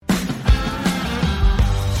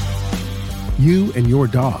You and your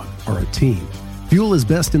dog are a team. Fuel is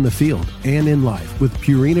best in the field and in life with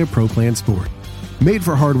Purina Pro Plan Sport. Made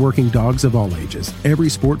for hardworking dogs of all ages, every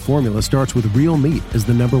sport formula starts with real meat as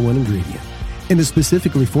the number one ingredient and is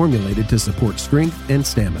specifically formulated to support strength and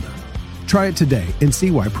stamina. Try it today and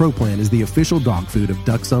see why Pro Plan is the official dog food of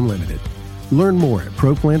Ducks Unlimited. Learn more at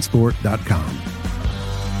ProPlansport.com.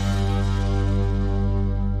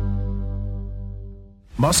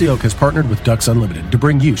 Mossy Oak has partnered with Ducks Unlimited to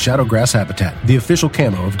bring you Shadowgrass Habitat, the official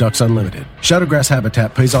camo of Ducks Unlimited. Shadowgrass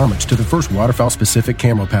Habitat pays homage to the first waterfowl-specific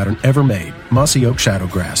camo pattern ever made, Mossy Oak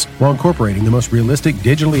Shadowgrass, while incorporating the most realistic,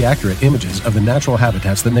 digitally accurate images of the natural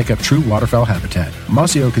habitats that make up true waterfowl habitat.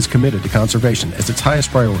 Mossy Oak is committed to conservation as its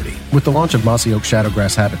highest priority. With the launch of Mossy Oak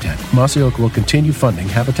Shadowgrass Habitat, Mossy Oak will continue funding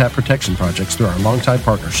habitat protection projects through our longtime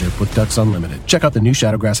partnership with Ducks Unlimited. Check out the new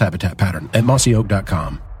Shadowgrass Habitat pattern at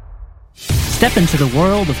mossyoak.com. Step into the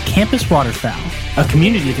world of Campus Waterfowl, a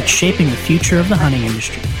community that's shaping the future of the hunting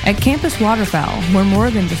industry. At Campus Waterfowl, we're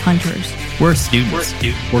more than just hunters. We're students.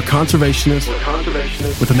 We're conservationists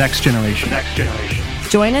with the next generation.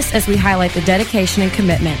 Join us as we highlight the dedication and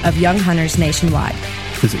commitment of young hunters nationwide.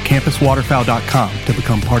 Visit campuswaterfowl.com to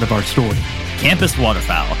become part of our story. Campus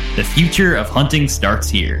Waterfowl, the future of hunting starts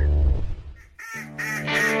here.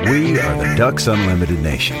 We are the Ducks Unlimited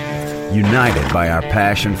Nation, united by our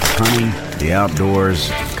passion for hunting, the outdoors,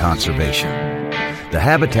 and conservation. The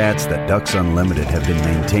habitats that Ducks Unlimited have been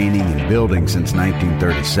maintaining and building since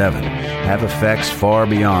 1937 have effects far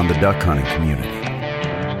beyond the duck hunting community.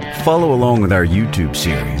 Follow along with our YouTube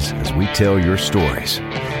series as we tell your stories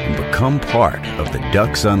and become part of the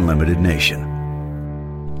Ducks Unlimited Nation.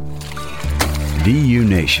 DU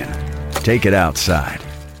Nation, take it outside.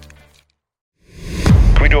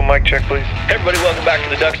 Can we do a mic check, please? Hey everybody, welcome back to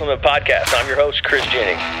the Ducks Unlimited Podcast. I'm your host, Chris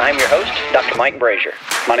Jennings. I'm your host, Dr. Mike Brazier.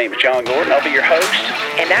 My name is John Gordon. I'll be your host.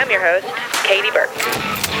 And I'm your host, Katie Burke.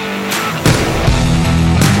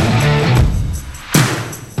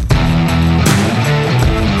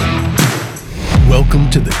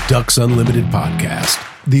 Welcome to the Ducks Unlimited Podcast,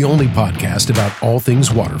 the only podcast about all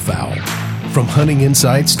things waterfowl. From hunting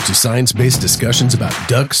insights to science-based discussions about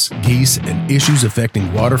ducks, geese, and issues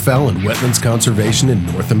affecting waterfowl and wetlands conservation in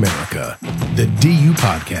North America. The DU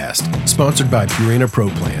Podcast, sponsored by Purina Pro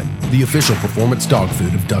Plan, the official performance dog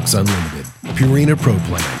food of Ducks Unlimited. Purina Pro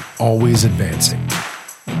Plan, always advancing.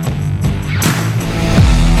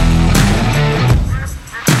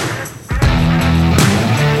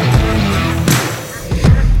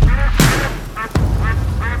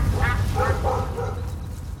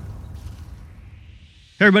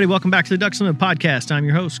 Hey everybody, welcome back to the Ducks Unlimited Podcast. I'm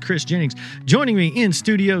your host, Chris Jennings. Joining me in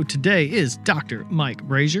studio today is Dr. Mike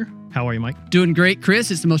Brazier. How are you, Mike? Doing great,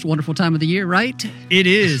 Chris. It's the most wonderful time of the year, right? It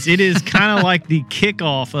is. It is kind of like the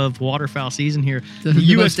kickoff of waterfowl season here. The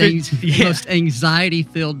most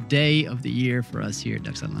anxiety-filled day of the year for us here at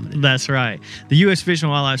Ducks Unlimited. That's right. The U.S. Fish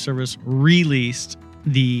and Wildlife Service released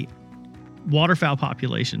the waterfowl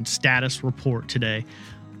population status report today.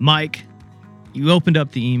 Mike, you opened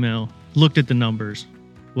up the email, looked at the numbers.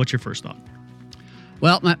 What's your first thought?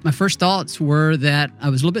 Well, my first thoughts were that I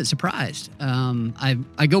was a little bit surprised. I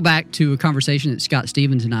go back to a conversation that Scott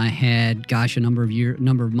Stevens and I had, a number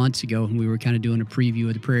of months ago, and we were kind of doing a preview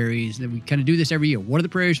of the prairies. That we kind of do this every year. What do the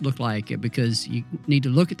prairies look like? Because you need to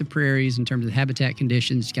look at the prairies in terms of the habitat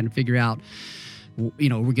conditions, kind of figure out, you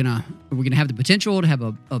know, we're gonna have the potential to have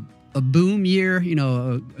a boom year, you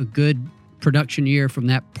know, a good production year from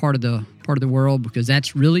that part of the world, because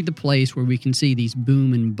that's really the place where we can see these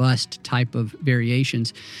boom and bust type of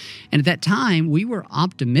variations. And at that time, we were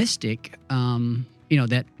optimistic,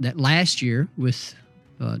 that last year with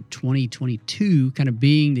 2022 kind of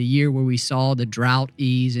being the year where we saw the drought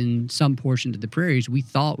ease in some portions of the prairies, we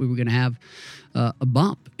thought we were going to have a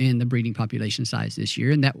bump in the breeding population size this year,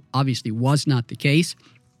 and that obviously was not the case.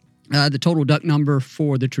 The total duck number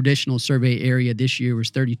for the traditional survey area this year was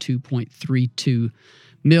 32.32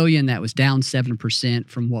 million. That was down 7%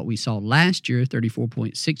 from what we saw last year,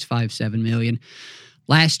 34.657 million.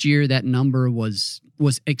 Last year, that number was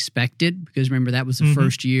expected, because remember, that was the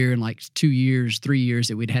first year in like 3 years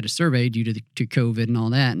that we'd had a survey due to COVID and all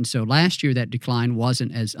that. And so last year, that decline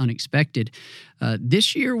wasn't as unexpected.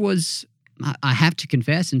 This year was, I have to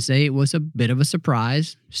confess and say, it was a bit of a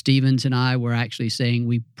surprise. Stevens and I were actually saying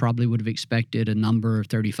we probably would have expected a number of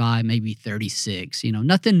 35, maybe 36. You know,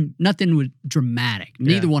 nothing dramatic.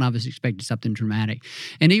 Neither one of us expected something dramatic.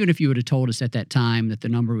 And even if you would have told us at that time that the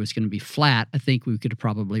number was going to be flat, I think we could have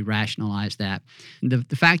probably rationalized that. The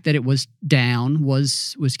fact that it was down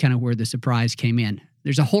was kind of where the surprise came in.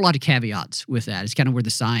 there's a whole lot of caveats with that. It's kind of where the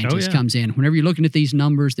scientist comes in. Whenever you're looking at these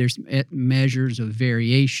numbers, there's measures of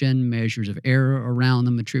variation, measures of error around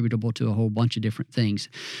them attributable to a whole bunch of different things.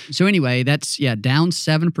 So anyway, that's, down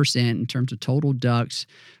 7% in terms of total ducks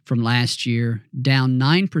from last year, down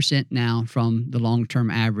 9% now from the long-term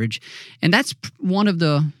average. And that's one of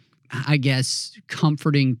the, I guess,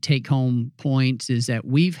 comforting take-home points is that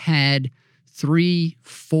we've had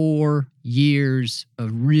 3-4 years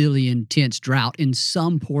of really intense drought in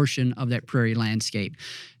some portion of that prairie landscape.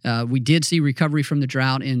 We did see recovery from the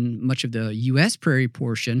drought in much of the U.S. prairie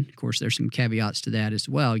portion. Of course, there's some caveats to that as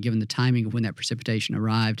well, given the timing of when that precipitation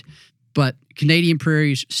arrived. But Canadian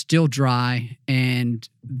prairies still dry, and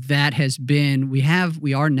that has been,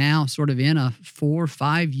 we are now sort of in a 4 or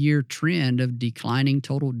 5 year trend of declining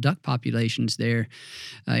total duck populations there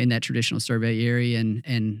in that traditional survey area.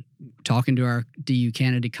 And talking to our DU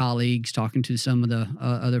Canada colleagues, talking to some of the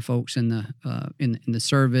other folks in the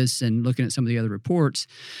service, and looking at some of the other reports,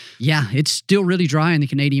 it's still really dry in the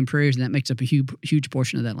Canadian prairies, and that makes up a huge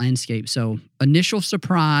portion of that landscape. So initial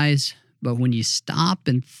surprise. But when you stop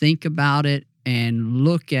and think about it and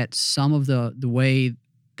look at some of the way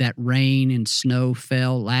that rain and snow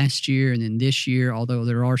fell last year and then this year, although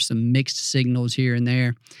there are some mixed signals here and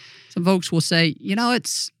there, some folks will say,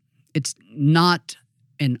 it's not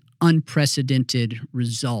an unprecedented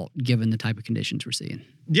result given the type of conditions we're seeing.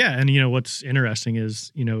 Yeah, and what's interesting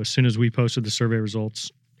is, as soon as we posted the survey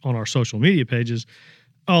results on our social media pages,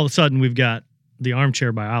 all of a sudden we've got the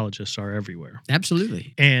armchair biologists are everywhere.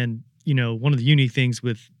 Absolutely. And one of the unique things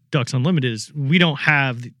with Ducks Unlimited is we don't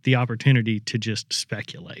have the opportunity to just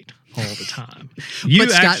speculate all the time.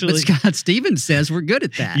 But Scott Stevens says we're good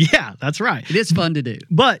at that. Yeah, that's right. It is fun to do.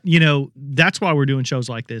 But, that's why we're doing shows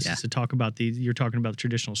like this, is to talk about you're talking about the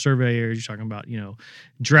traditional survey areas, you're talking about,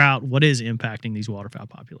 drought, what is impacting these waterfowl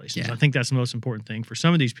populations. I think that's the most important thing for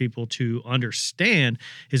some of these people to understand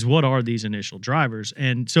is what are these initial drivers.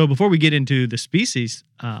 And so before we get into the species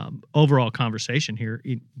overall conversation here,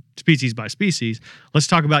 species by species, let's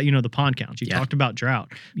talk about, the pond counts. You talked about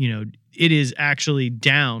drought. It is actually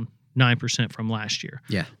down 9% from last year.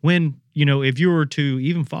 Yeah. When, if you were to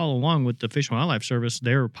even follow along with the Fish and Wildlife Service,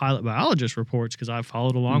 their pilot biologist reports, because I've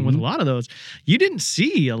followed along with a lot of those, you didn't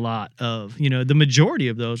see a lot of, the majority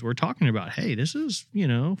of those were talking about, hey, this is,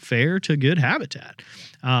 fair to good habitat.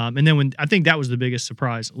 And then I think that was the biggest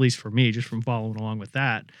surprise, at least for me, just from following along with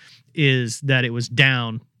that, is that it was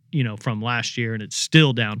down, from last year, and it's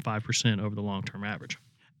still down 5% over the long-term average.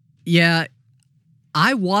 Yeah.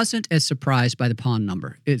 I wasn't as surprised by the pond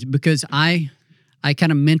number. It's because I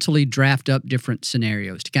kind of mentally draft up different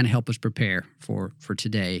scenarios to kind of help us prepare for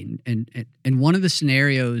today. And one of the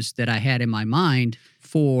scenarios that I had in my mind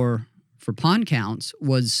for pond counts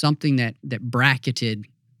was something that bracketed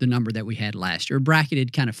the number that we had last year,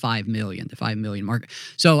 bracketed kind of 5 million, the 5 million mark.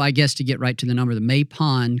 So I guess to get right to the number, the May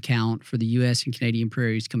pond count for the U.S. and Canadian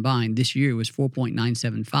prairies combined this year was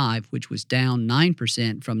 4.975, which was down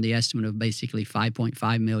 9% from the estimate of basically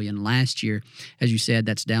 5.5 million last year. As you said,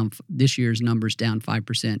 that's down. This year's number's down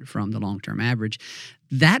 5% from the long-term average.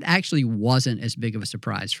 That actually wasn't as big of a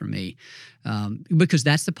surprise for me because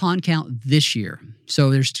that's the pond count this year.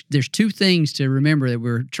 So there's two things to remember that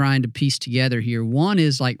we're trying to piece together here. One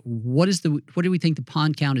is like, what do we think the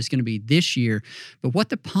pond count is going to be this year? But what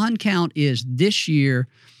the pond count is this year,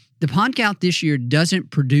 the pond count this year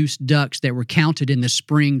doesn't produce ducks that were counted in the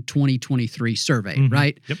spring 2023 survey,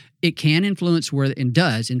 right? Yep. It can influence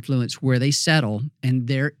does influence where they settle, and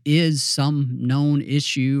there is some known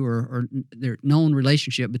issue or there known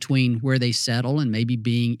relationship between where they settle and maybe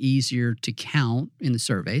being easier to count in the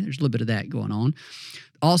survey. There's a little bit of that going on.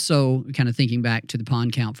 Also, kind of thinking back to the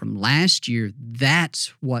pond count from last year,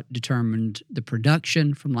 that's what determined the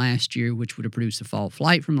production from last year, which would have produced the fall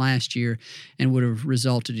flight from last year and would have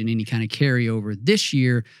resulted in any kind of carryover this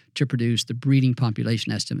year to produce the breeding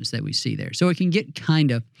population estimates that we see there. So it can get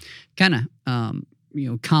kind of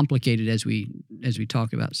complicated as we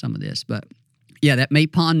talk about some of this, but yeah, that May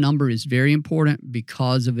pond number is very important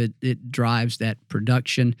because of it. It drives that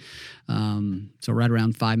production. So right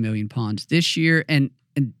around 5 million ponds this year. And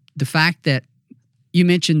the fact that you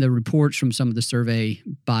mentioned the reports from some of the survey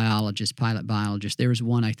biologists, pilot biologists. There was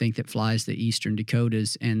one, I think, that flies the Eastern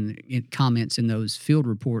Dakotas, and it comments in those field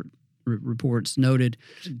reports noted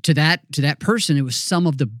to that person, it was some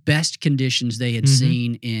of the best conditions they had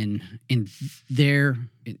seen in their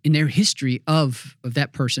history of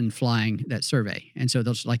that person flying that survey. And so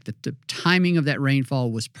those, like the timing of that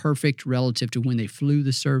rainfall was perfect relative to when they flew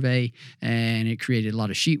the survey, and it created a lot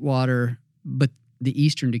of sheet water. But the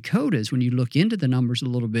Eastern Dakotas, when you look into the numbers a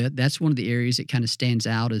little bit, that's one of the areas that kind of stands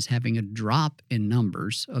out as having a drop in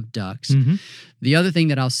numbers of ducks. Mm-hmm. The other thing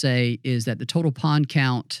that I'll say is that the total pond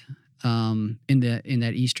count in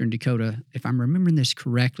that Eastern Dakota, if I'm remembering this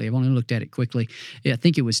correctly, I've only looked at it quickly, I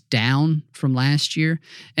think it was down from last year.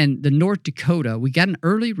 And the North Dakota, we got an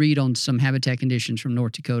early read on some habitat conditions from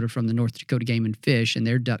North Dakota, from the North Dakota Game and Fish and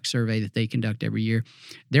their duck survey that they conduct every year.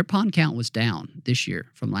 Their pond count was down this year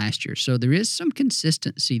from last year. So there is some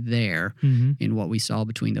consistency there in what we saw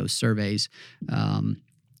between those surveys. That's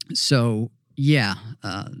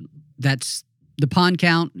the pond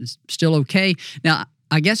count is still okay. Now,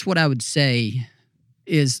 I guess what I would say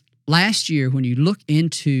is last year, when you look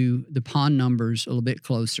into the pond numbers a little bit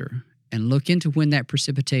closer and look into when that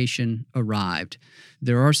precipitation arrived,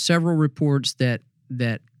 there are several reports that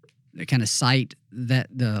kind of cite that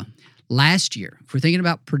the last year, if we're thinking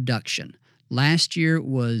about production, last year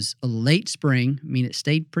was a late spring. I mean, it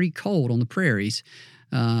stayed pretty cold on the prairies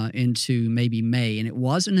into maybe May. And it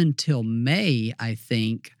wasn't until May, I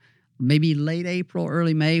think, maybe late April,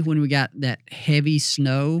 early May, when we got that heavy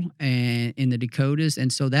snow in the Dakotas.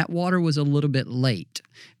 And so that water was a little bit late,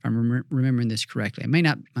 if I'm remembering this correctly.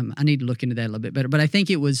 I need to look into that a little bit better, but I think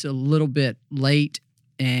it was a little bit late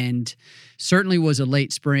and certainly was a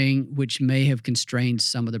late spring, which may have constrained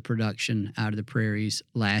some of the production out of the prairies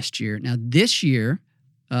last year. Now, this year,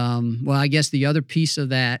 I guess the other piece of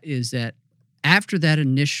that is that after that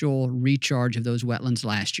initial recharge of those wetlands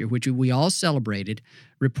last year, which we all celebrated,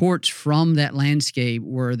 reports from that landscape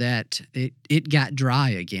were that it got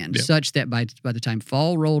dry again, such that by the time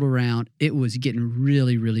fall rolled around, it was getting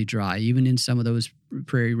really, really dry, even in some of those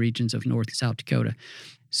prairie regions of North and South Dakota.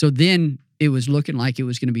 So then it was looking like it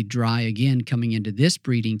was going to be dry again coming into this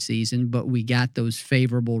breeding season, but we got those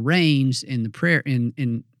favorable rains in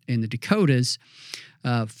the in the Dakotas,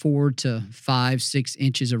 4 to 5, 6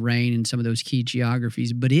 inches of rain in some of those key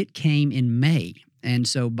geographies, but it came in May. And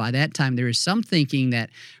so by that time, there is some thinking that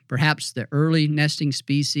perhaps the early nesting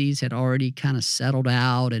species had already kind of settled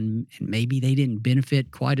out and maybe they didn't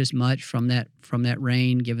benefit quite as much from that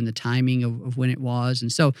rain, given the timing of when it was.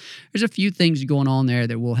 And so there's a few things going on there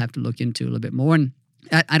that we'll have to look into a little bit more. And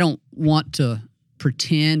I don't want to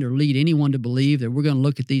pretend or lead anyone to believe that we're going to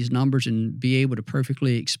look at these numbers and be able to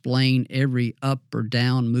perfectly explain every up or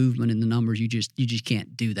down movement in the numbers. You just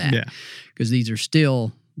can't do that, because these are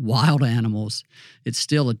still wild animals. It's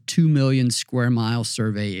still a 2 million square mile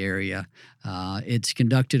survey area. It's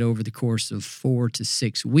conducted over the course of 4 to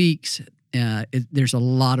 6 weeks. There's a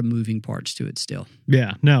lot of moving parts to it still.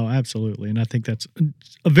 Yeah, no, absolutely. And I think that's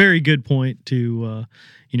a very good point to,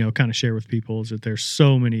 kind of share with people, is that there's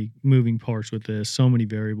so many moving parts with this, so many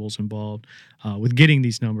variables involved with getting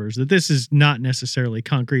these numbers, that this is not necessarily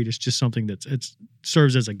concrete. It's just something that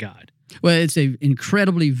serves as a guide. Well, it's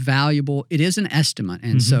incredibly valuable. It is an estimate,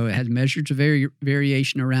 and so it has measures of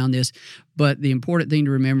variation around this. But the important thing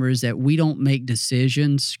to remember is that we don't make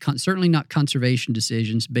decisions, certainly not conservation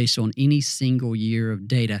decisions, based on any single year of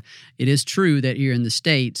data. It is true that here in the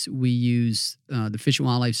States, we use the Fish and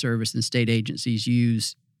Wildlife Service and state agencies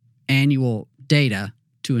use annual data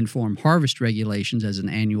to inform harvest regulations as an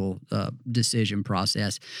annual decision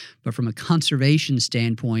process. But from a conservation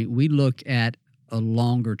standpoint, we look at a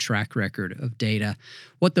longer track record of data,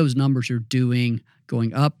 what those numbers are doing,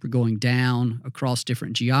 going up or going down across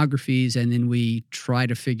different geographies, and then we try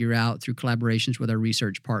to figure out through collaborations with our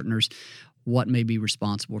research partners what may be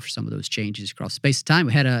responsible for some of those changes across space and time.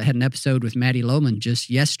 We had an episode with Maddie Lohman just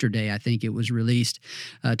yesterday, I think it was released,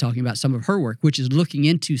 talking about some of her work, which is looking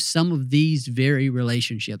into some of these very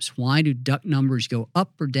relationships. Why do duck numbers go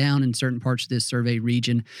up or down in certain parts of this survey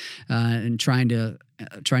region, and trying to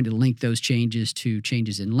link those changes to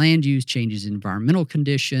changes in land use, changes in environmental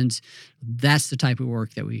conditions. That's the type of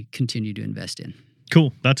work that we continue to invest in.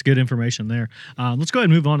 Cool. That's good information there. Let's go ahead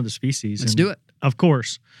and move on to the species. Let's do it. Of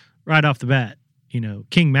course, right off the bat,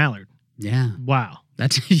 king mallard. Yeah. Wow.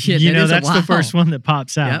 That's that's the first one that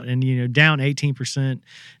pops out. Yep. And down 18%,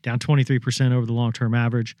 down 23% over the long-term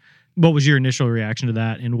average. What was your initial reaction to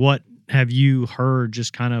that, and what have you heard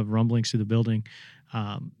just kind of rumblings through the building?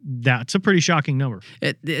 That's a pretty shocking number.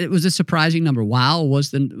 It was a surprising number. Wow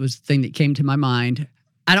was the thing that came to my mind.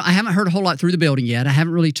 I haven't heard a whole lot through the building yet. I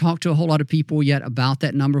haven't really talked to a whole lot of people yet about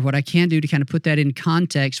that number. What I can do to kind of put that in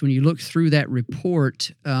context, when you look through that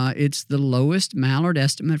report, it's the lowest mallard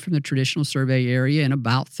estimate from the traditional survey area in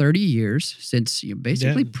about 30 years, since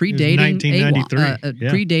basically predating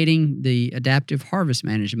predating the adaptive harvest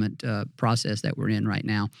management process that we're in right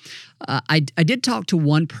now. I did talk to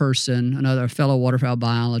one person, another fellow waterfowl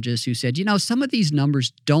biologist, who said, some of these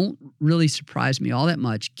numbers don't really surprise me all that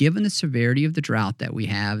much, given the severity of the drought that we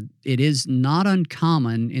have. It is not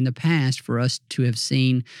uncommon in the past for us to have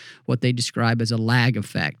seen what they describe as a lag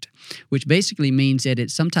effect, which basically means that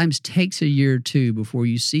it sometimes takes a year or two before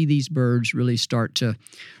you see these birds really start to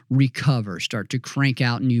recover, start to crank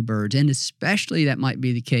out new birds. And especially that might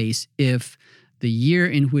be the case if the year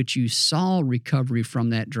in which you saw recovery from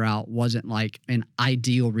that drought wasn't like an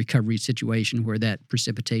ideal recovery situation where that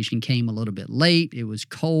precipitation came a little bit late, it was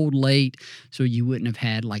cold late, so you wouldn't have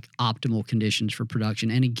had like optimal conditions for production.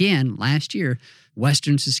 And again, last year,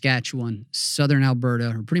 western Saskatchewan, southern Alberta,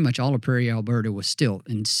 or pretty much all of prairie Alberta was still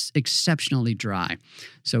exceptionally dry.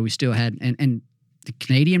 So we still had, and the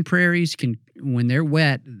Canadian prairies when they're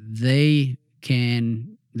wet, they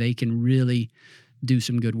can really do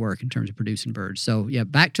some good work in terms of producing birds. So yeah,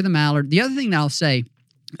 back to the mallard. The other thing that I'll say,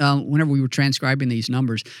 whenever we were transcribing these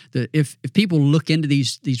numbers, that if people look into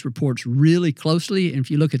these reports really closely, and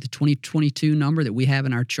if you look at the 2022 number that we have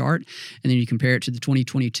in our chart, and then you compare it to the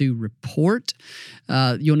 2022 report,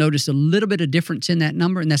 you'll notice a little bit of difference in that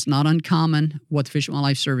number, and that's not uncommon. What the Fish and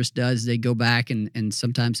Wildlife Service does, they go back and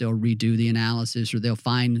sometimes they'll redo the analysis, or they'll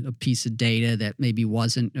find a piece of data that maybe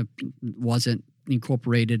wasn't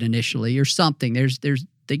incorporated initially or something.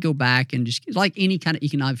 They go back and just like any kind of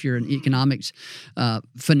if you're an economics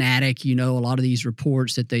fanatic, a lot of these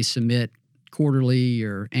reports that they submit quarterly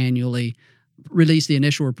or annually release the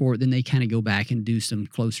initial report, then they kind of go back and do some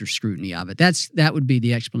closer scrutiny of it. That would be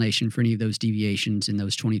the explanation for any of those deviations in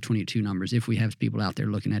those 2022 numbers if we have people out there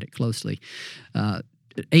looking at it closely.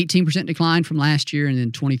 18% decline from last year, and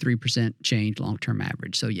then 23% change long-term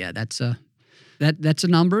average. So yeah, that's a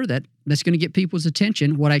number that's going to get people's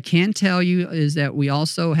attention. What I can tell you is that we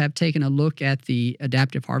also have taken a look at the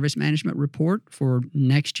adaptive harvest management report for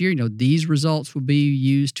next year. These results will be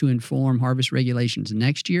used to inform harvest regulations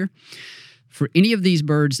next year. For any of these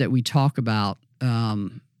birds that we talk about,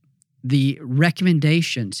 the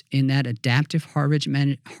recommendations in that adaptive harvest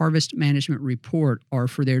management report are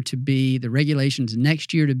for there to be the regulations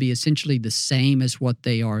next year to be essentially the same as what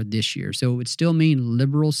they are this year. So it would still mean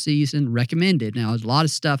liberal season recommended. Now, a lot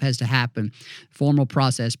of stuff has to happen. Formal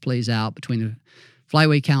process plays out between the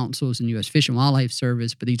Flyway Councils and U.S. Fish and Wildlife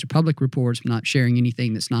Service, but these are public reports. I'm not sharing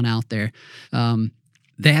anything that's not out there.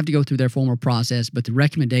 They have to go through their formal process, but the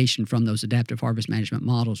recommendation from those adaptive harvest management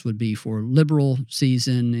models would be for liberal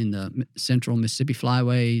season in the central Mississippi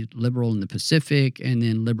Flyway, liberal in the Pacific, and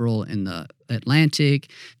then liberal in the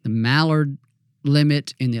Atlantic. The mallard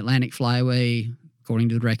limit in the Atlantic Flyway, according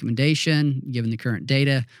to the recommendation, given the current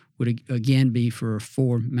data, would again be for a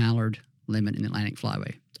 4 mallard limit in the Atlantic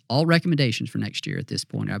Flyway. All recommendations for next year at this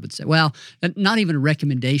point, I would say. Well, not even a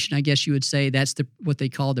recommendation, I guess you would say. That's what they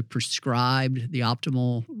call the prescribed, the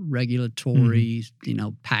optimal regulatory,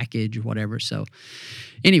 package or whatever. So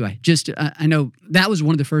anyway, just I know that was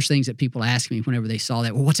one of the first things that people asked me whenever they saw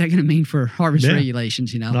that. Well, what's that going to mean for harvest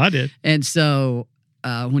regulations, No, I did. And so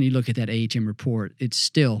when you look at that AHM report, it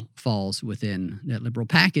still falls within that liberal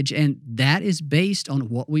package. And that is based on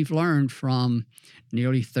what we've learned from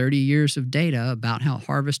nearly 30 years of data about how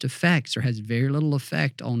harvest affects or has very little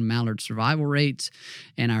effect on mallard survival rates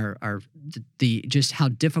and just how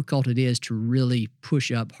difficult it is to really push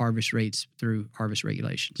up harvest rates through harvest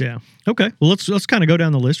regulations. Yeah. Okay. Well, let's kind of go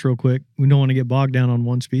down the list real quick. We don't want to get bogged down on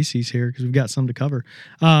one species here because we've got some to cover.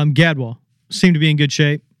 Gadwall seem to be in good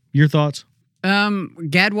shape. Your thoughts?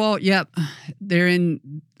 Gadwall, yep. They're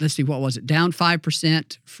in, let's see, what was it? Down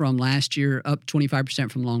 5% from last year, up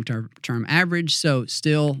 25% from long-term average. So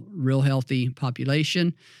still real healthy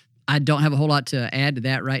population. I don't have a whole lot to add to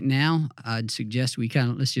that right now. I'd suggest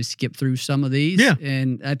let's just skip through some of these. Yeah.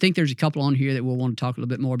 And I think there's a couple on here that we'll want to talk a little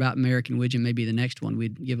bit more about. American Widgeon, maybe the next one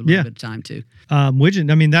we'd give a little bit of time to.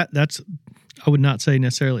 Widgeon, I mean, that's, I would not say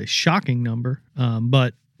necessarily a shocking number,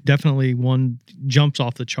 but definitely one jumps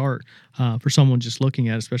off the chart for someone just looking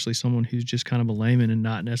at it, especially someone who's just kind of a layman and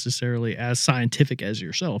not necessarily as scientific as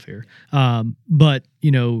yourself here. But,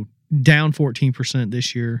 down 14%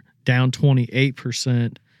 this year, down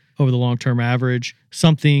 28% over the long-term average.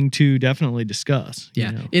 Something to definitely discuss.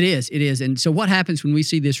 Yeah, it is. And so what happens when we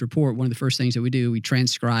see this report? One of the first things that we do, we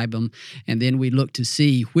transcribe them, and then we look to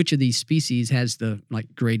see which of these species has the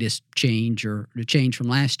greatest change or the change from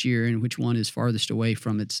last year, and which one is farthest away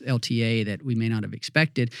from its LTA that we may not have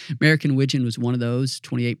expected. American widgeon was one of those,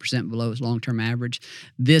 28% below its long-term average.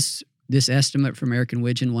 This estimate for American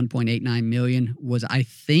widgeon, 1.89 million, was, I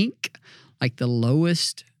think, the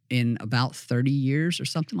lowest in about 30 years or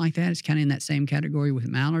something like that. It's kind of in that same category with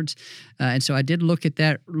mallards. And so I did look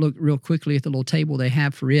real quickly at the little table they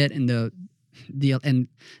have for it, and and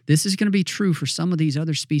this is going to be true for some of these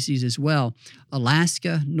other species as well.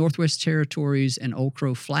 Alaska, Northwest Territories, and Old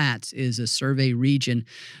Crow Flats is a survey region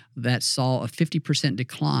that saw a 50%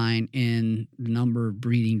 decline in the number of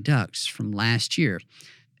breeding ducks from last year.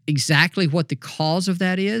 Exactly what the cause of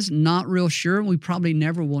that is, not real sure. We probably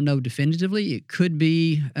never will know definitively. It could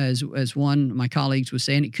be, as one of my colleagues was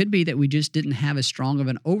saying, it could be that we just didn't have as strong of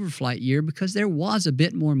an overflight year because there was a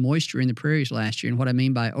bit more moisture in the prairies last year. And what I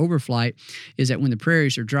mean by overflight is that when the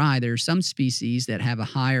prairies are dry, there are some species that have a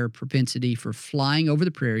higher propensity for flying over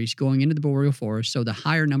the prairies, going into the boreal forest. So the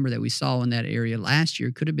higher number that we saw in that area last year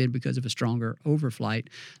could have been because of a stronger overflight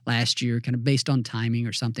last year, kind of based on timing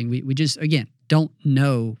or something. We just, again, don't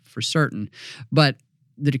know for certain. But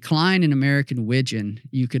the decline in American widgeon,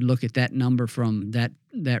 you could look at that number from that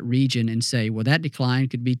region and say, well, that decline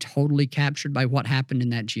could be totally captured by what happened in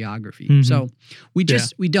that geography. Mm-hmm. So we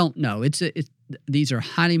don't know. These are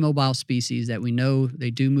highly mobile species that we know they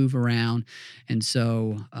do move around. And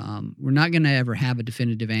so we're not going to ever have a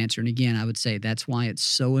definitive answer. And again, I would say that's why it's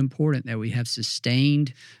so important that we have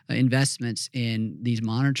sustained investments in these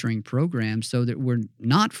monitoring programs so that we're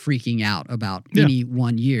not freaking out about any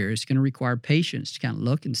 1 year. It's going to require patience to kind of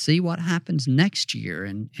look and see what happens next year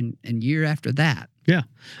and year after that. Yeah.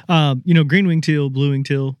 Green-winged teal, blue-winged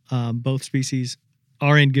teal, both species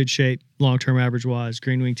are in good shape long-term average-wise.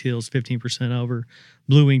 Green-winged teal is 15% over.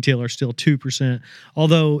 Blue-winged teal are still 2%.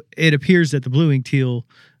 Although it appears that the blue-winged teal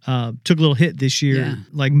took a little hit this year,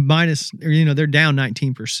 they're down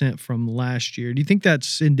 19% from last year. Do you think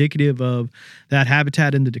that's indicative of that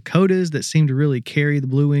habitat in the Dakotas that seemed to really carry the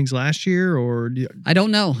blue wings last year? I don't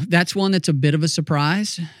know. That's one that's a bit of a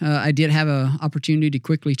surprise. I did have an opportunity to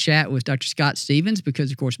quickly chat with Dr. Scott Stevens because,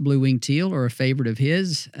 of course, blue-winged teal are a favorite of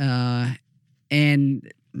his.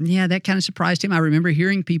 And that kind of surprised him. I remember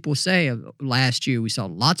hearing people say last year we saw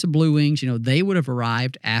lots of blue wings. They would have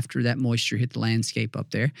arrived after that moisture hit the landscape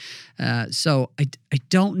up there. So I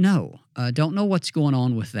don't know. Don't know what's going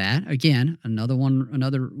on with that. Again, another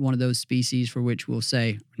one of those species for which we'll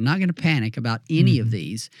say we're not going to panic about any of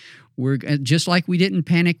these. We're just like we didn't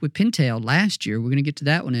panic with pintail last year. We're going to get to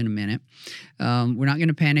that one in a minute. We're not going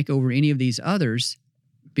to panic over any of these others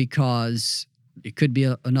because it could be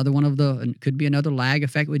another lag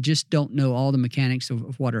effect. We just don't know all the mechanics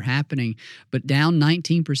of what are happening. But down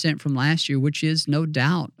 19% from last year, which is no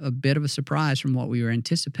doubt a bit of a surprise from what we were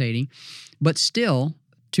anticipating, but still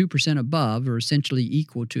 2% above or essentially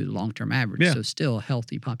equal to the long-term average. Yeah. So still a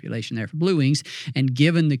healthy population there for blue wings. And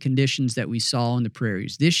given the conditions that we saw in the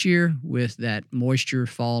prairies this year with that moisture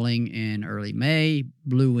falling in early May,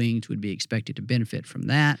 blue wings would be expected to benefit from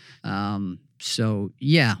that. So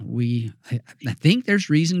I think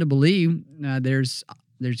there's reason to believe there's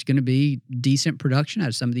going to be decent production out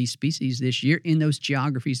of some of these species this year in those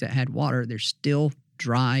geographies that had water. There's still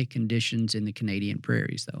dry conditions in the Canadian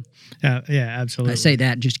prairies, though. Yeah, absolutely. I say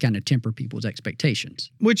that just to kind of temper people's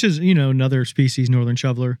expectations. Which is, another species, northern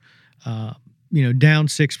shoveler, down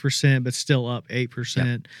 6%, but still up 8%.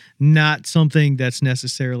 Yep. Not something that's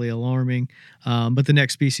necessarily alarming. But the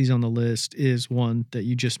next species on the list is one that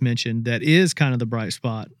you just mentioned that is kind of the bright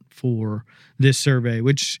spot for this survey,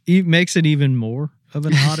 which makes it even more of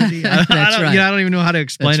an oddity. I don't even know how to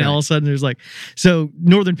explain it. All of a sudden there's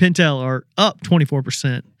northern pintail are up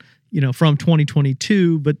 24%, from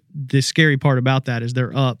 2022. But the scary part about that is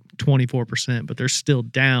they're up 24%, but they're still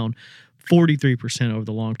down 43% over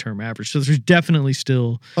the long-term average. So there's definitely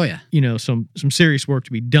still, some serious work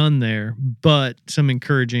to be done there, but some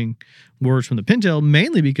encouraging words from the pintail,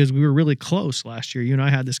 mainly because we were really close last year. You and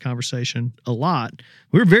I had this conversation a lot.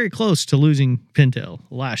 We were very close to losing pintail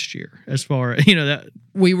last year as far as, that.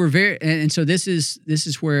 We were and so this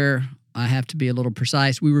is where I have to be a little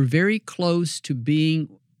precise. We were very close to being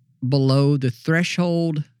below the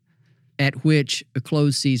threshold at which a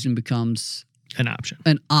closed season becomes an option.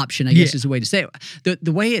 I guess is the way to say it.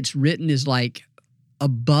 The way it's written is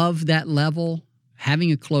above that level,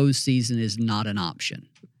 having a closed season is not an option.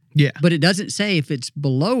 Yeah. But it doesn't say if it's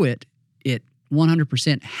below it, it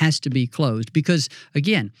 100% has to be closed because,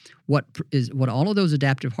 again, what all of those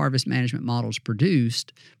adaptive harvest management models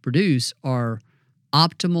produce are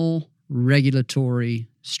optimal regulatory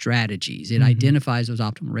strategies. It identifies those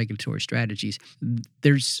optimal regulatory strategies.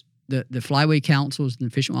 There's the flyway councils and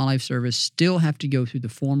the Fish and Wildlife Service still have to go through the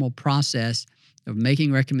formal process of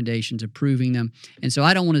making recommendations, approving them. And so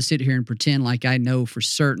I don't want to sit here and pretend like I know for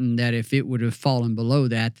certain that if it would have fallen below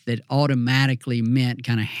that automatically meant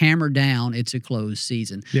kind of hammer down, it's a closed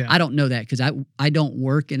season. Yeah. I don't know that because I don't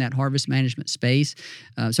work in that harvest management space.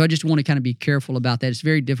 So I just want to kind of be careful about that. It's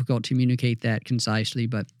very difficult to communicate that concisely,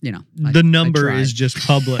 but, the number is just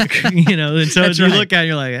public, and so as you look at it,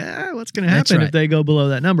 you're like, what's going to happen if they go below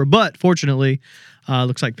that number? But fortunately,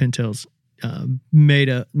 looks like Pintail's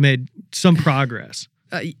made some progress.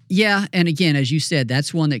 Yeah, and again, as you said,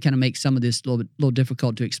 that's one that kind of makes some of this a little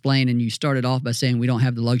difficult to explain. And you started off by saying we don't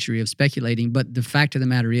have the luxury of speculating, but the fact of the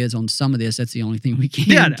matter is, on some of this, that's the only thing we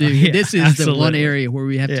can do. Yeah, this is the one area where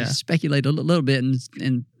we have to speculate a little bit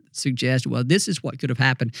and suggest, well, this is what could have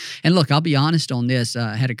happened. And look, I'll be honest on this.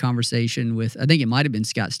 I had a conversation with, I think it might have been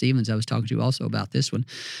Scott Stevens I was talking to also about this one.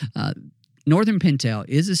 Northern pintail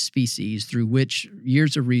is a species through which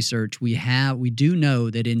years of research we do know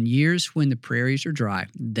that in years when the prairies are dry,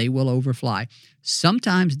 they will overfly.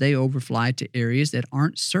 Sometimes they overfly to areas that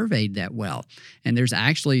aren't surveyed that well. And there's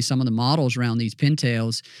actually some of the models around these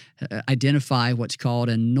pintails identify what's called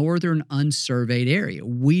a northern unsurveyed area.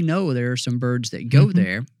 We know there are some birds that go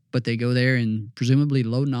there, but they go there in presumably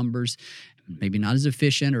low numbers. Maybe not as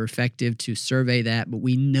efficient or effective to survey that, but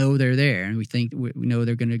we know they're there, and we know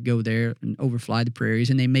they're going to go there and overfly the prairies,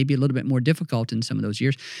 and they may be a little bit more difficult in some of those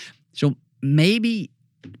years. So maybe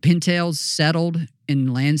pintails settled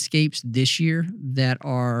in landscapes this year that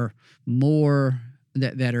are more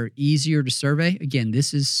that are easier to survey. Again,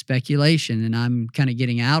 this is speculation, and I'm kind of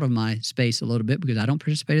getting out of my space a little bit because I don't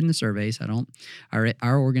participate in the surveys. Our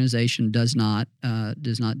organization does not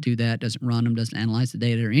do that, doesn't run them, doesn't analyze the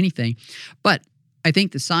data or anything. But I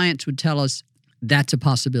think the science would tell us that's a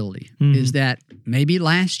possibility, is that maybe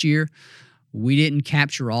last year we didn't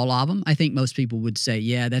capture all of them. I think most people would say,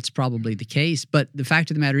 yeah, that's probably the case. But the fact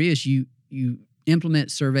of the matter is you implement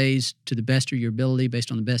surveys to the best of your ability based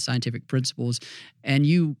on the best scientific principles, and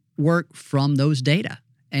you work from those data.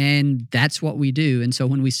 And that's what we do. And so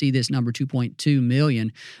when we see this number 2.2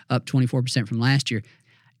 million, up 24% from last year,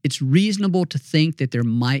 it's reasonable to think that there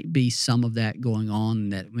might be some of that going on,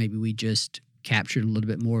 that maybe we just captured a little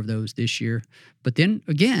bit more of those this year. But then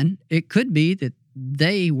again, it could be that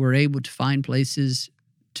they were able to find places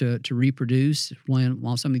to reproduce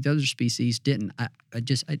while some of the other species didn't. I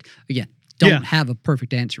don't have a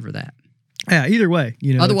perfect answer for that. Yeah, either way,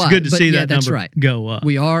 it's good to see that number go up.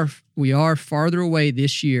 We are farther away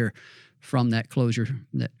this year from that closure,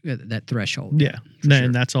 that threshold. Yeah,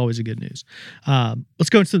 and that's always a good news. Let's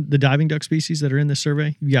go into the diving duck species that are in this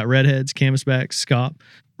survey. You've got redheads, canvasbacks, scaup.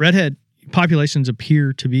 Redhead populations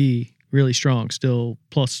appear to be really strong, still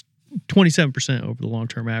plus 27% over the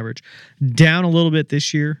long-term average. Down a little bit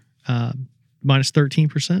this year, minus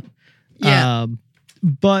 13%. Yeah.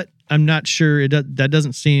 But I'm not sure that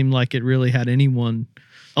doesn't seem like it really had anyone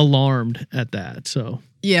alarmed at that. So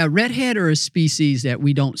yeah, redhead are a species that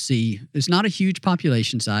we don't see. It's not a huge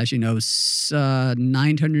population size.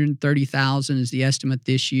 930,000 is the estimate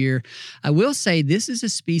this year. I will say this is a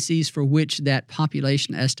species for which that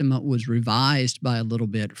population estimate was revised by a little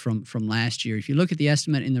bit from last year. If you look at the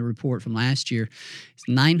estimate in the report from last year, it's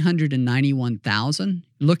 991,000.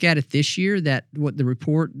 Look at it this year. The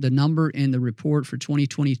number in the report for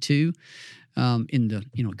 2022. In the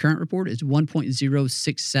current report is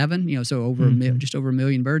 1.067. So over just over a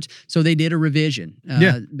million birds. So they did a revision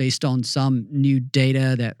based on some new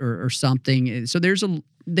data or something. So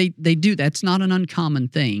they do. That's not an uncommon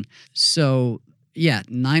thing. So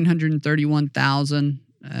 931,000.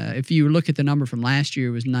 If you look at the number from last year,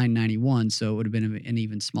 it was 991. So it would have been an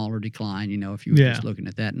even smaller decline. If you were just looking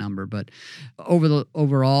at that number. But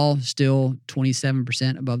overall, still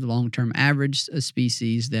 27% above the long-term average. A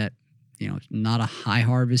species that not a high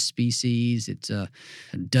harvest species. It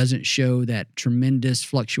doesn't show that tremendous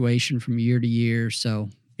fluctuation from year to year.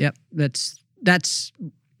 So, that's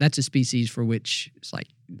a species for which it's like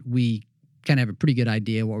we kind of have a pretty good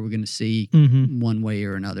idea what we're going to see one way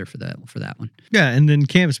or another for that one. Yeah, and then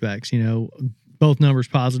canvasbacks, both numbers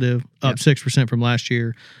positive, up 6% from last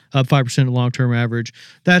year, up 5% of long-term average.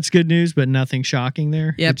 That's good news, but nothing shocking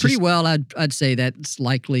there. Yeah, I'd say that's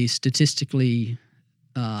likely statistically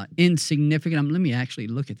insignificant. Let me actually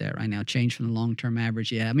look at that right now. Change from the long-term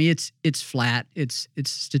average. Yeah, I mean it's flat. It's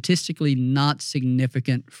statistically not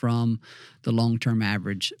significant from the long-term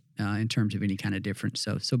average in terms of any kind of difference.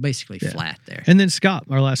 So basically flat there. And then Scott,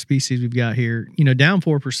 our last species we've got here, down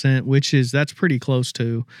 4%, that's pretty close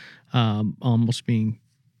to almost being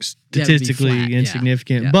statistically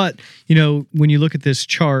insignificant. Yeah. But when you look at this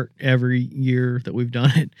chart every year that we've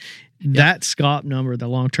done it, that SCOP number, the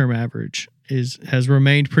long-term average, has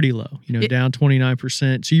remained pretty low, down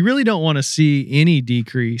 29%. So you really don't want to see any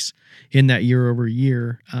decrease in that year over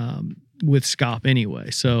year with SCOP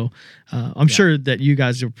anyway. So I'm sure that you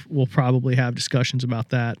guys will probably have discussions about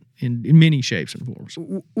that in many shapes and forms.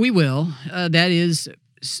 We will. That is,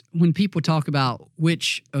 when people talk about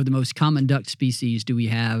which of the most common duck species do we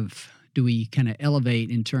kind of elevate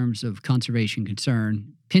in terms of conservation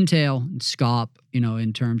concern, pintail and scaup,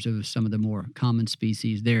 in terms of some of the more common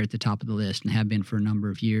species, they're at the top of the list and have been for a number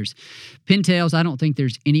of years. Pintails, I don't think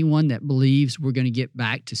there's anyone that believes we're going to get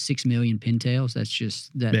back to 6 million pintails. That's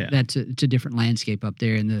just it's a different landscape up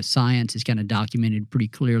there, and the science has kind of documented pretty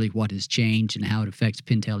clearly what has changed and how it affects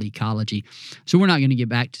pintail ecology. So we're not going to get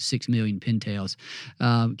back to 6 million pintails.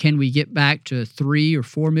 Can we get back to 3 or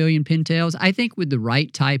 4 million pintails? I think with the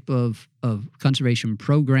right type of conservation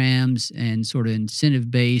programs and sort of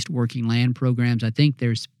incentive-based working land programs, I think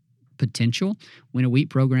there's potential. Winter wheat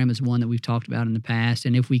program is one that we've talked about in the past,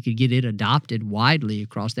 and if we could get it adopted widely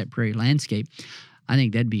across that prairie landscape, I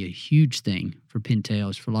think that'd be a huge thing for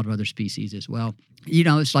pintails, for a lot of other species as well.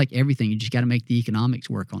 It's like everything. You just got to make the economics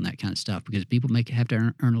work on that kind of stuff, because people have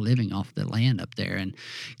to earn a living off the land up there, and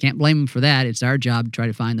can't blame them for that. It's our job to try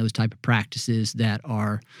to find those type of practices that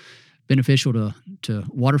are beneficial to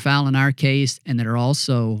waterfowl in our case, and that are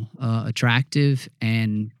also attractive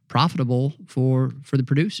and profitable for the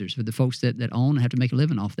producers, for the folks that own and have to make a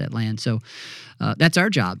living off that land. So that's our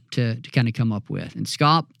job to kind of come up with. And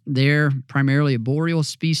scaup, they're primarily a boreal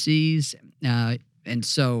species. And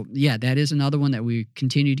so, that is another one that we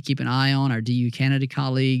continue to keep an eye on. Our DU Canada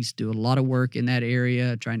colleagues do a lot of work in that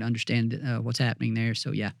area, trying to understand what's happening there.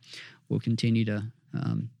 So, we'll continue to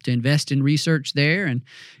invest in research there and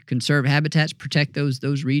conserve habitats, protect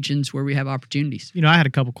those regions where we have opportunities. I had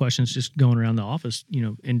a couple questions just going around the office,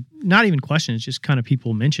 and not even questions, just kind of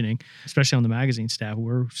people mentioning, especially on the magazine staff,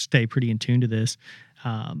 we stay pretty in tune to this.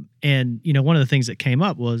 And one of the things that came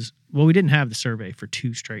up was, we didn't have the survey for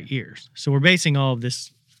 2 straight years. So we're basing all of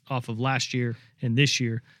this off of last year and this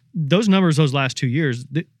year. Those numbers, those last 2 years,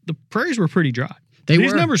 the prairies were pretty dry.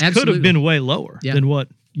 These numbers could have been way lower than what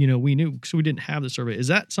we knew, because we didn't have the survey. Is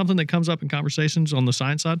that something that comes up in conversations on the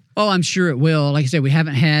science side? Oh, I'm sure it will. Like I said, we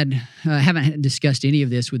haven't discussed any of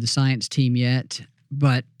this with the science team yet.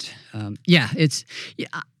 But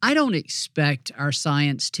I don't expect our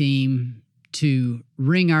science team to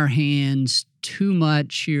wring our hands too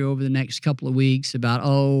much here over the next couple of weeks about,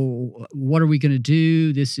 what are we going to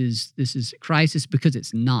do? This is a crisis, because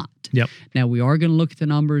it's not. Yep. Now, we are going to look at the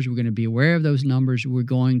numbers. We're going to be aware of those numbers. We're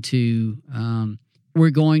going to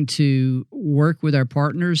work with our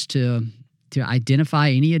partners to identify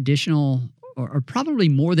any additional, or probably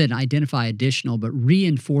more than identify additional, but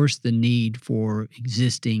reinforce the need for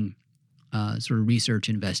existing sort of research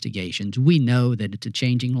investigations. We know that it's a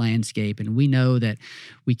changing landscape, and we know that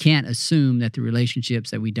we can't assume that the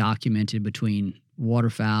relationships that we documented between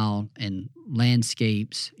waterfowl and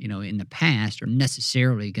landscapes, in the past, are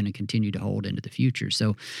necessarily going to continue to hold into the future.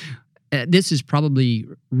 So this is probably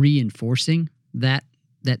reinforcing that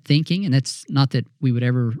thinking, and that's not that we would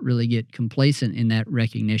ever really get complacent in that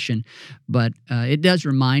recognition, but it does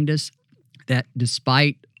remind us that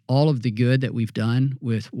despite all of the good that we've done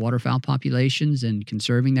with waterfowl populations and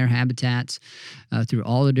conserving their habitats through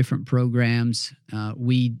all the different programs,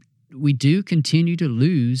 we do continue to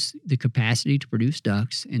lose the capacity to produce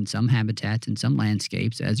ducks in some habitats and some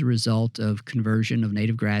landscapes as a result of conversion of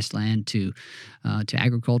native grassland to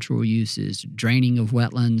agricultural uses, draining of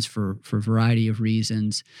wetlands for a variety of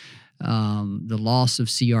reasons, the loss of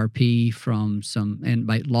CRP and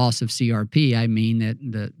by loss of CRP, I mean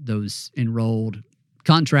that those enrolled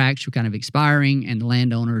contracts are kind of expiring, and the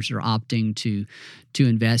landowners are opting to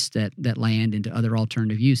invest that land into other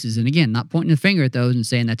alternative uses. And again, not pointing the finger at those and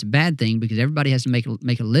saying that's a bad thing, because everybody has to make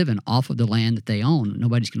a living off of the land that they own.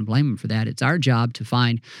 Nobody's going to blame them for that. It's our job to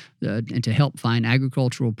find and to help find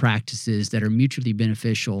agricultural practices that are mutually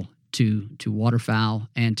beneficial to waterfowl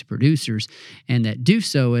and to producers, and that do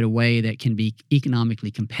so in a way that can be economically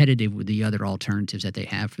competitive with the other alternatives that they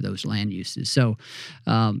have for those land uses. So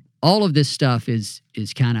all of this stuff is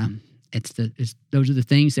kind of those are the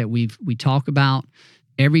things that we talk about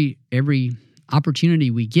every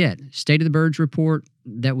opportunity we get. State of the Birds report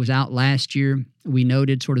that was out last year, we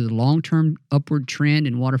noted sort of the long-term upward trend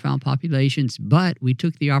in waterfowl populations, but we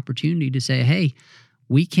took the opportunity to say, hey,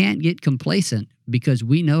 we can't get complacent because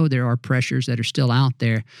we know there are pressures that are still out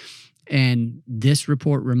there. And this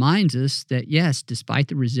report reminds us that, yes, despite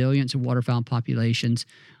the resilience of waterfowl populations,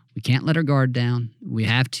 we can't let our guard down. We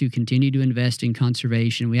have to continue to invest in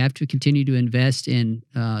conservation. We have to continue to invest in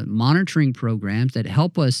monitoring programs that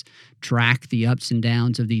help us track the ups and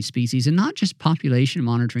downs of these species, and not just population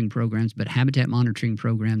monitoring programs, but habitat monitoring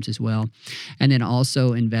programs as well. And then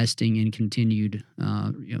also investing in continued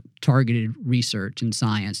targeted research and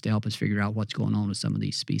science to help us figure out what's going on with some of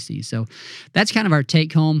these species. So that's kind of our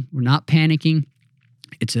take home. We're not panicking.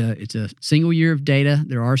 It's a single year of data.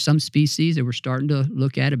 There are some species that we're starting to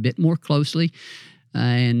look at a bit more closely,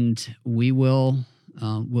 and we will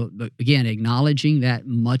again, acknowledging that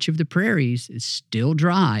much of the prairies is still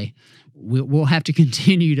dry. We'll have to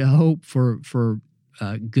continue to hope for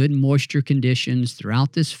good moisture conditions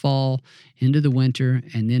throughout this fall, into the winter,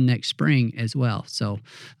 and then next spring as well. So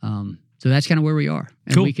that's kind of where we are.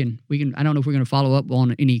 And cool. we can, I don't know if we're going to follow up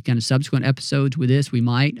on any kind of subsequent episodes with this. We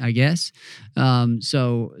might, I guess.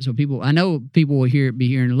 So people, I know people will be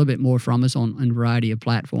hearing a little bit more from us on a variety of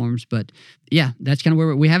platforms, but yeah, that's kind of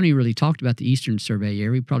where we haven't even really talked about the Eastern Survey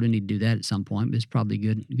area. We probably need to do that at some point, but it's probably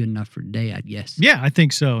good enough for today, I guess. Yeah, I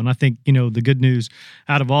think so. And I think, the good news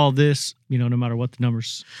out of all this, no matter what the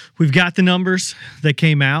numbers, we've got the numbers that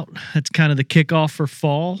came out. That's kind of the kickoff for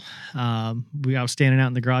fall. I was standing out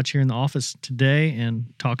in the garage here in the office today and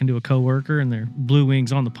talking to a coworker, and they're blue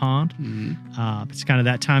wings on the pond. Mm-hmm. It's kind of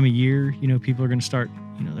that time of year, people are going to start,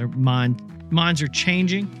 their minds are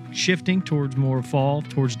shifting towards more fall,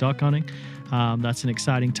 towards duck hunting. That's an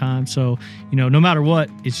exciting time. So, no matter what,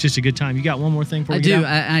 it's just a good time. You got one more thing for me? I do.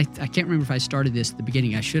 I can't remember if I started this at the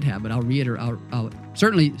beginning. I should have, but I'll reiterate. I'll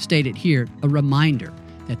certainly state it here. A reminder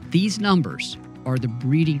that these numbers are the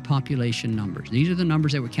breeding population numbers. These are the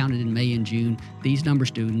numbers that were counted in May and June. These numbers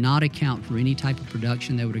do not account for any type of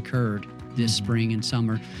production that would occur this spring and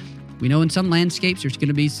summer. We know in some landscapes there's going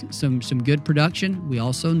to be some good production. We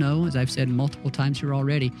also know, as I've said multiple times here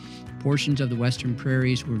already, portions of the western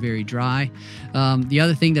prairies were very dry. The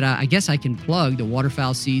other thing that I guess I can plug, the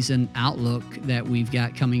waterfowl season outlook that we've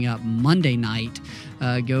got coming up Monday night.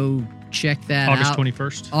 Go check that out. August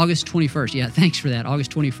 21st. August 21st. Yeah, thanks for that. August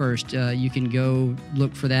 21st. You can go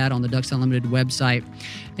look for that on the Ducks Unlimited website.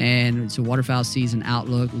 And it's a waterfowl season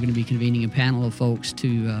outlook. We're going to be convening a panel of folks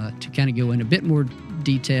to kind of go in a bit more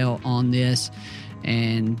detail on this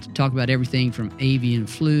and talk about everything from avian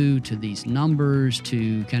flu to these numbers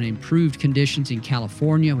to kind of improved conditions in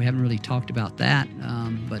California. We haven't really talked about that,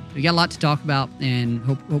 but we got a lot to talk about, and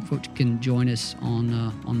hope folks can join us on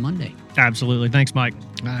Monday. Absolutely. Thanks, Mike.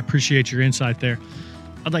 I appreciate your insight there.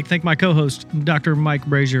 I'd like to thank my co-host, Dr. Mike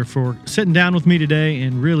Brazier, for sitting down with me today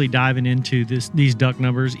and really diving into these duck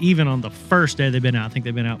numbers. Even on the first day they've been out, I think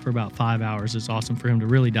they've been out for about 5 hours. It's awesome for him to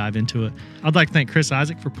really dive into it. I'd like to thank Chris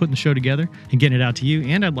Isaac for putting the show together and getting it out to you.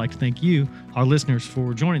 And I'd like to thank you, our listeners,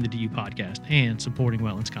 for joining the DU podcast and supporting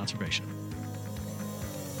wetlands conservation.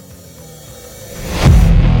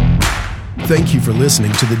 Thank you for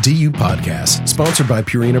listening to the DU Podcast, sponsored by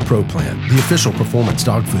Purina Pro Plan, the official performance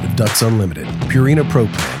dog food of Ducks Unlimited. Purina Pro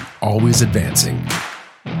Plan, always advancing.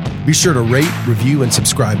 Be sure to rate, review, and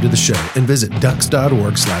subscribe to the show, and visit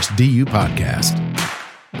ducks.org/DU Podcast.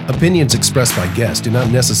 Opinions expressed by guests do not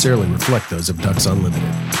necessarily reflect those of Ducks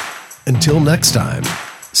Unlimited. Until next time,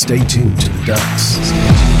 stay tuned to the Ducks.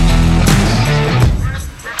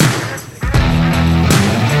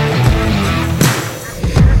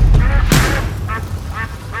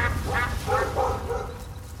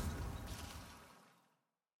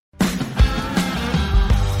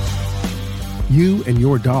 You and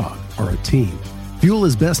your dog are a team. Fuel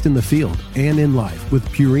is best in the field and in life with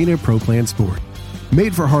Purina Pro Plan Sport.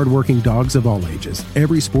 Made for hardworking dogs of all ages,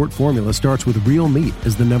 every sport formula starts with real meat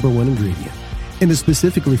as the #1 ingredient and is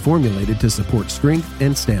specifically formulated to support strength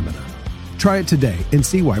and stamina. Try it today and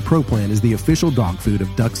see why Pro Plan is the official dog food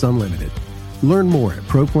of Ducks Unlimited. Learn more at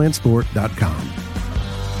ProPlansport.com.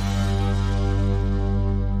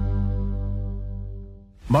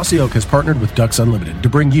 Mossy Oak has partnered with Ducks Unlimited to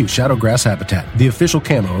bring you Shadowgrass Habitat, the official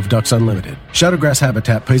camo of Ducks Unlimited. Shadowgrass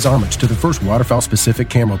Habitat pays homage to the first waterfowl-specific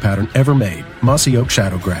camo pattern ever made, Mossy Oak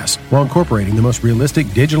Shadowgrass, while incorporating the most realistic,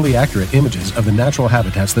 digitally accurate images of the natural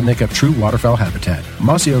habitats that make up true waterfowl habitat.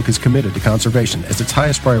 Mossy Oak is committed to conservation as its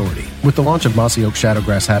highest priority. With the launch of Mossy Oak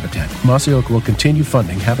Shadowgrass Habitat, Mossy Oak will continue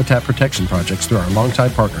funding habitat protection projects through our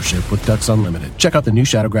longtime partnership with Ducks Unlimited. Check out the new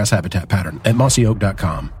Shadowgrass Habitat pattern at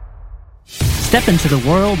mossyoak.com. Step into the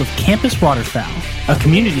world of Campus Waterfowl, a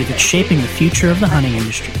community that's shaping the future of the hunting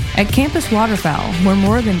industry. At Campus Waterfowl, we're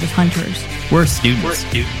more than just hunters. We're students.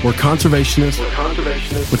 We're conservationists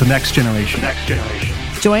with the next generation.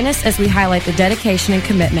 Join us as we highlight the dedication and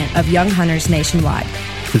commitment of young hunters nationwide.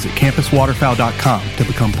 Visit campuswaterfowl.com to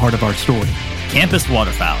become part of our story. Campus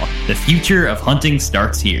Waterfowl, the future of hunting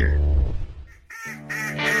starts here.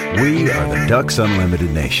 We are the Ducks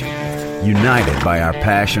Unlimited Nation, united by our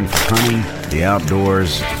passion for hunting, the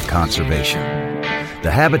outdoors, and conservation.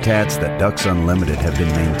 The habitats that Ducks Unlimited have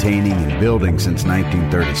been maintaining and building since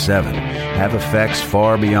 1937 have effects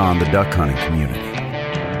far beyond the duck hunting community.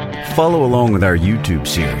 Follow along with our YouTube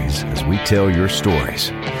series as we tell your stories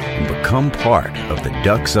and become part of the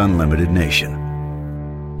Ducks Unlimited Nation.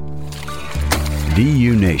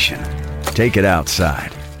 DU Nation, take it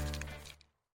outside.